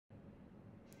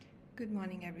Good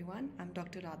morning, everyone. I'm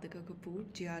Dr. Radhika Kapoor,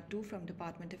 GR2 from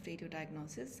Department of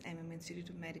Radiodiagnosis, Institute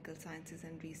of Medical Sciences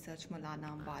and Research, Malana,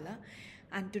 Ambala.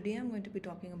 And today I'm going to be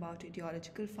talking about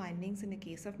radiological findings in a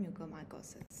case of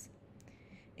mucormycosis.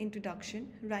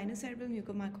 Introduction. Rhinocerebral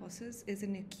mucormycosis is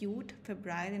an acute,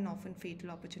 febrile, and often fatal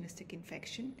opportunistic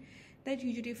infection that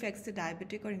usually affects the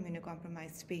diabetic or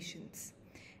immunocompromised patients.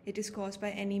 It is caused by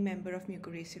any member of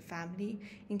Mucorrhaceae family,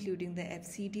 including the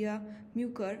Fcdia,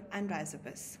 Mucor, and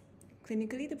Rhizopus.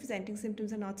 Clinically, the presenting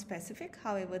symptoms are not specific.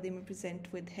 However, they may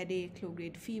present with headache,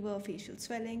 low-grade fever, facial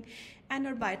swelling, and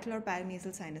orbital or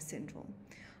paranasal sinus syndrome.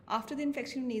 After the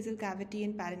infection of nasal cavity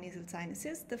and paranasal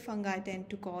sinuses, the fungi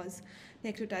tend to cause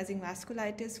necrotizing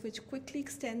vasculitis, which quickly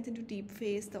extends into deep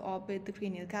face, the orbit, the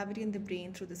cranial cavity, and the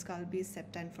brain through the skull base,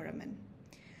 septa, and foramen.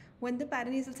 When the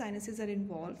paranasal sinuses are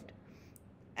involved,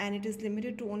 and it is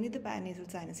limited to only the paranasal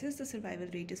sinuses, the survival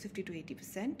rate is 50 to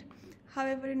 80%.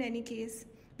 However, in any case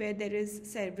where there is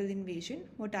cerebral invasion,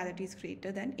 mortality is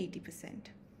greater than 80%.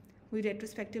 We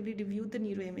retrospectively reviewed the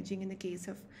neuroimaging in the case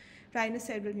of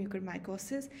rhinocerebral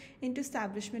mucormycosis into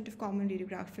establishment of common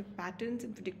radiographic patterns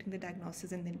and predicting the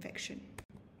diagnosis and the infection.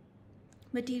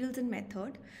 Materials and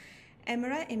method.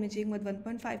 MRI imaging with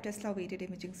 1.5 Tesla weighted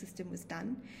imaging system was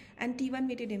done, and T1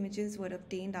 weighted images were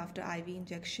obtained after IV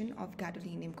injection of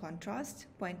gadolinium contrast,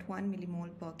 0.1 millimole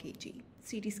per kg.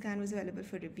 CT scan was available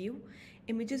for review.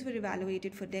 Images were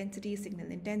evaluated for density,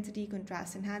 signal intensity,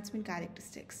 contrast enhancement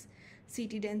characteristics.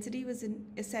 CT density was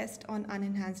assessed on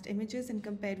unenhanced images and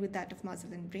compared with that of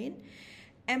muscle and brain.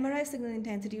 MRI signal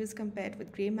intensity was compared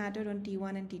with grey matter on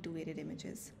T1 and T2 weighted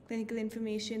images. Clinical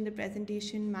information, the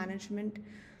presentation, management,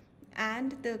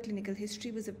 and the clinical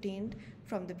history was obtained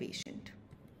from the patient.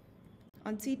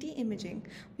 On CT imaging,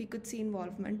 we could see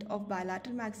involvement of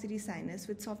bilateral maxillary sinus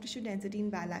with soft tissue density in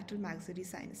bilateral maxillary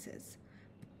sinuses.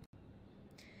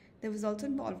 There was also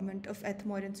involvement of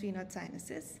ethmoid and sphenoid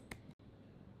sinuses.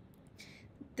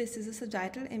 This is a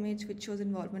sagittal image which shows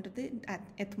involvement of the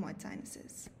ethmoid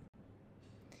sinuses.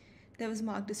 There was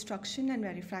marked destruction and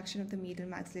rarefraction of the medial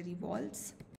maxillary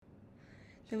walls.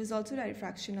 There was also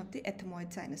rarefraction of the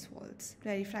ethmoid sinus walls.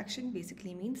 Rarefraction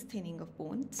basically means thinning of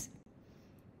bones.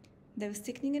 There was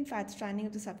thickening and fat stranding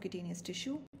of the subcutaneous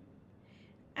tissue.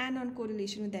 And on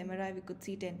correlation with MRI, we could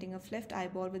see denting of left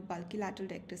eyeball with bulky lateral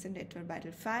rectus and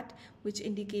retroorbital fat, which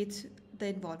indicates the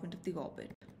involvement of the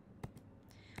orbit.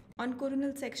 On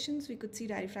coronal sections, we could see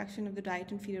rarefraction of the right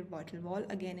inferior orbital wall,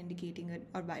 again indicating an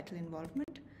orbital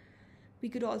involvement. We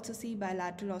could also see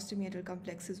bilateral osteomeatal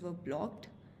complexes were blocked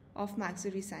of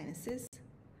maxillary sinuses,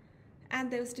 and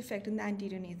there was defect in the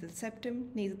anterior nasal septum.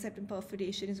 Nasal septum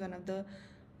perforation is one of the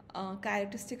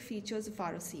characteristic features of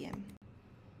ROCM.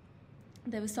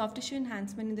 There was soft tissue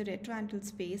enhancement in the retroantral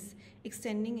space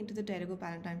extending into the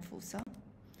pterygopalatine fossa.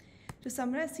 To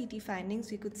summarize CT findings,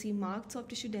 we could see marked soft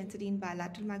tissue density in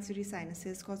bilateral maxillary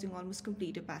sinuses causing almost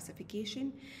complete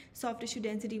opacification, soft tissue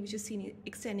density which is seen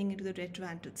extending into the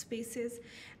retroantral spaces,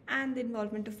 and the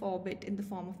involvement of orbit in the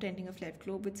form of tenting of left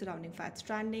lobe with surrounding fat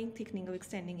stranding, thickening of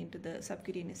extending into the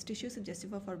subcutaneous tissue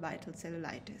suggestive of orbital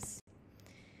cellulitis.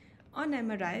 On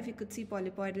MRI, we could see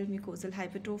polypoidal mucosal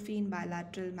hypertrophy in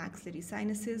bilateral maxillary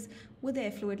sinuses with the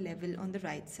effluid level on the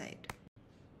right side.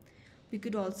 We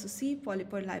could also see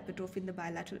polypoidal hypertrophy in the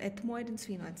bilateral ethmoid and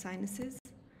sphenoid sinuses.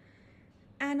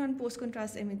 And on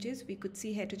post-contrast images, we could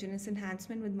see heterogeneous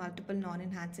enhancement with multiple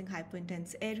non-enhancing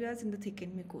hypointense areas in the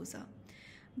thickened mucosa.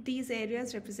 These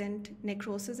areas represent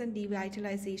necrosis and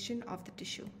devitalization of the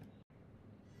tissue.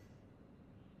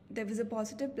 There was a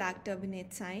positive black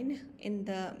turbinate sign in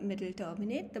the middle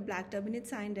turbinate. The black turbinate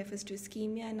sign refers to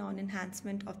ischemia and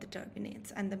non-enhancement of the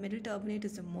turbinates, and the middle turbinate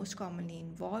is the most commonly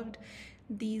involved.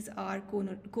 These are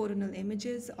coronal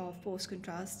images of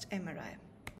post-contrast MRI.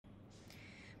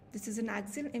 This is an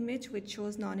axial image which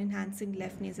shows non-enhancing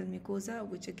left nasal mucosa,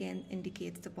 which again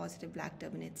indicates the positive black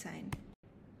turbinate sign.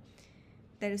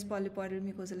 There is polypoidal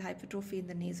mucosal hypertrophy in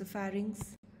the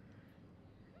nasopharynx,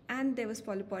 and there was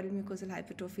polypoidal mucosal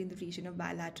hypertrophy in the region of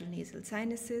bilateral nasal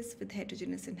sinuses with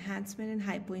heterogeneous enhancement and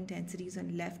hypointensities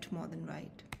on left more than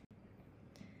right.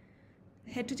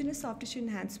 Heterogeneous soft tissue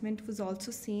enhancement was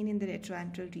also seen in the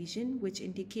retroantral region, which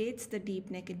indicates the deep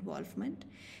neck involvement.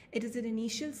 It is an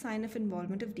initial sign of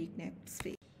involvement of deep neck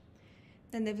space.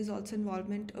 Then there was also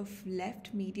involvement of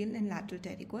left, medial, and lateral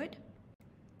pterygoid.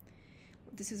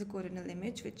 This is a coronal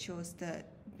image which shows the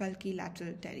bulky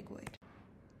lateral pterygoid.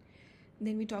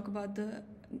 Then we talk about the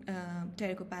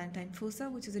pterygopalatine fossa,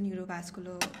 which is a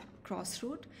neurovascular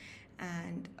crossroad,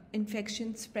 and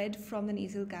infection spread from the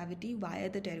nasal cavity via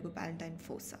the pterygopalatine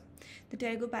fossa. The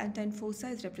pterygopalatine fossa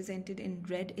is represented in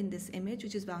red in this image,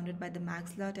 which is bounded by the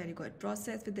maxilla pterygoid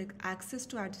process with the access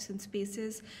to adjacent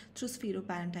spaces through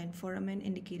spheropalatine foramen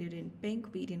indicated in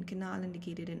pink, median canal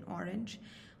indicated in orange,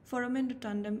 foramen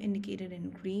rotundum indicated in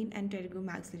green, and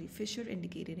pterygomaxillary fissure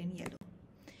indicated in yellow.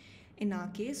 In our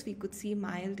case, we could see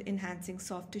mild enhancing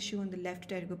soft tissue on the left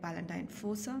pterygopalatine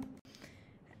fossa,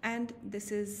 and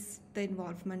this is the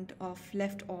involvement of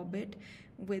left orbit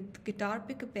with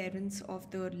guitar-pick appearance of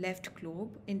the left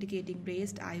globe indicating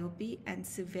raised IOP and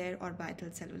severe orbital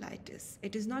cellulitis.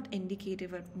 It is not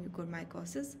indicative of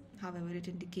mucormycosis, however it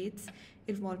indicates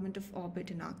involvement of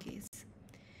orbit in our case.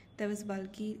 There was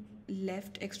bulky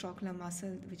left extraocular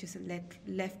muscle, which is a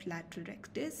left lateral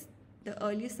rectus. The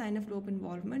earliest sign of lobe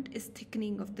involvement is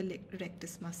thickening of the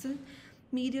rectus muscle.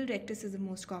 Medial rectus is the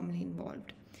most commonly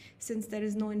involved. Since there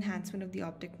is no enhancement of the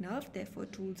optic nerve, therefore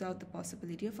it rules out the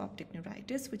possibility of optic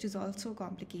neuritis, which is also a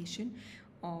complication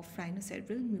of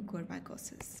rhinocerebral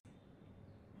mucormycosis.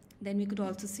 Then we could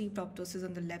also see proptosis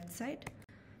on the left side.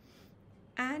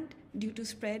 And due to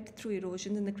spread through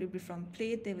erosions in the cribriform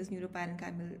plate, there was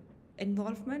neuroparenchymal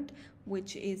involvement,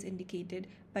 which is indicated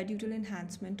by dural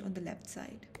enhancement on the left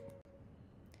side.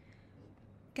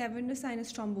 Cavernous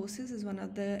sinus thrombosis is one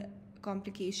of the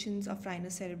complications of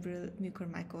rhinocerebral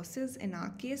mucormycosis. In our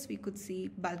case, we could see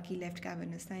bulky left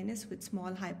cavernous sinus with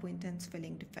small hypointense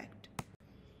filling defect.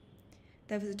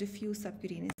 There was a diffuse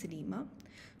subcutaneous edema.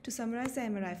 To summarize the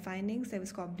MRI findings, there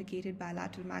was complicated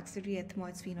bilateral maxillary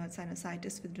ethmoid sphenoid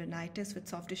sinusitis with rhinitis with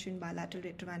soft tissue in bilateral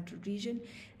retroventral region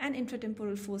and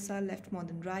intratemporal fossa left more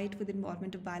than right with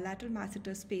involvement of bilateral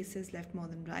masseter spaces left more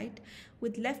than right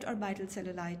with left orbital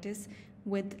cellulitis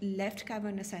with left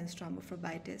cavernous sinus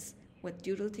thrombophlebitis with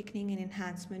dural thickening and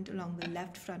enhancement along the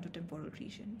left frontotemporal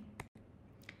region.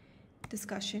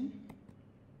 Discussion.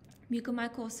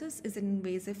 Mucormycosis is an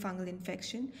invasive fungal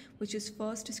infection which was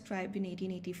first described in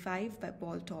 1885 by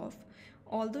Paul Torf.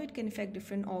 Although it can affect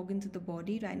different organs of the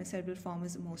body, rhinocerebral form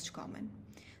is the most common.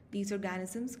 These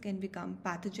organisms can become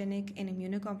pathogenic in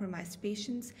immunocompromised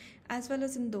patients as well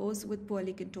as in those with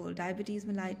poorly controlled diabetes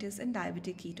mellitus and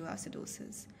diabetic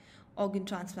ketoacidosis. Organ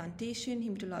transplantation,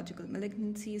 hematological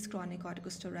malignancies, chronic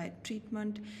corticosteroid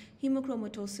treatment,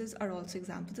 hemochromatosis are also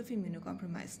examples of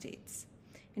immunocompromised states.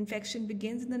 Infection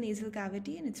begins in the nasal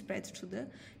cavity and it spreads through the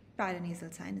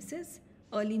paranasal sinuses.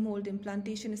 Early mold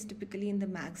implantation is typically in the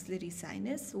maxillary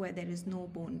sinus where there is no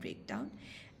bone breakdown,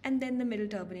 and then the middle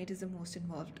turbinate is the most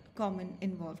common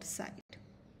involved site.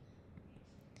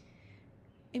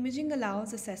 Imaging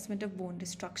allows assessment of bone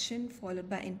destruction followed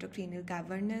by intracranial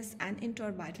cavernous and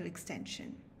intraorbital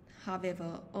extension.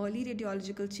 However, early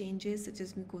radiological changes such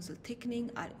as mucosal thickening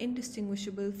are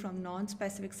indistinguishable from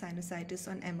non-specific sinusitis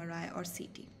on MRI or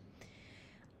CT.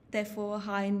 Therefore, a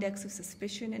high index of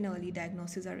suspicion and early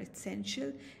diagnosis are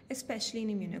essential, especially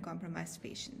in immunocompromised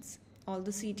patients.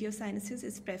 Although CT of sinuses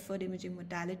is preferred imaging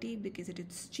modality because it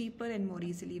is cheaper and more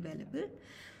easily available,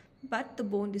 but the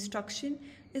bone destruction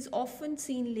is often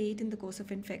seen late in the course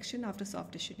of infection after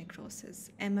soft tissue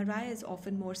necrosis. MRI is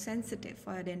often more sensitive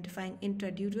for identifying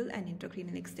intradural and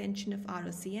intracranial extension of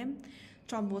ROCM,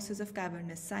 thrombosis of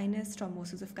cavernous sinus,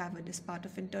 thrombosis of cavernous part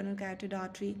of internal carotid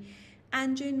artery,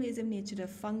 angioinvasive nature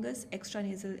of fungus,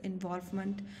 extranasal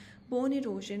involvement, bone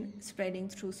erosion spreading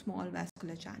through small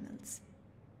vascular channels.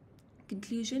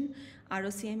 Conclusion,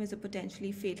 ROCM is a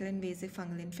potentially fatal invasive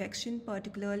fungal infection,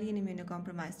 particularly in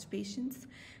immunocompromised patients.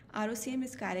 ROCM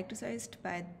is characterized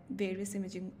by various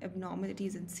imaging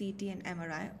abnormalities in CT and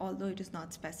MRI, although it is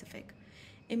not specific.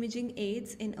 Imaging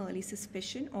aids in early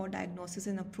suspicion or diagnosis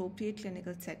in appropriate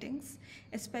clinical settings,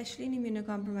 especially in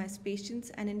immunocompromised patients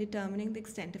and in determining the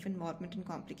extent of involvement and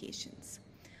complications.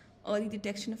 Early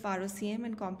detection of ROCM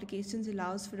and complications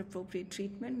allows for appropriate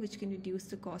treatment, which can reduce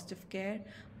the cost of care,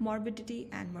 morbidity,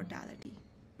 and mortality.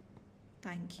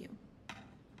 Thank you.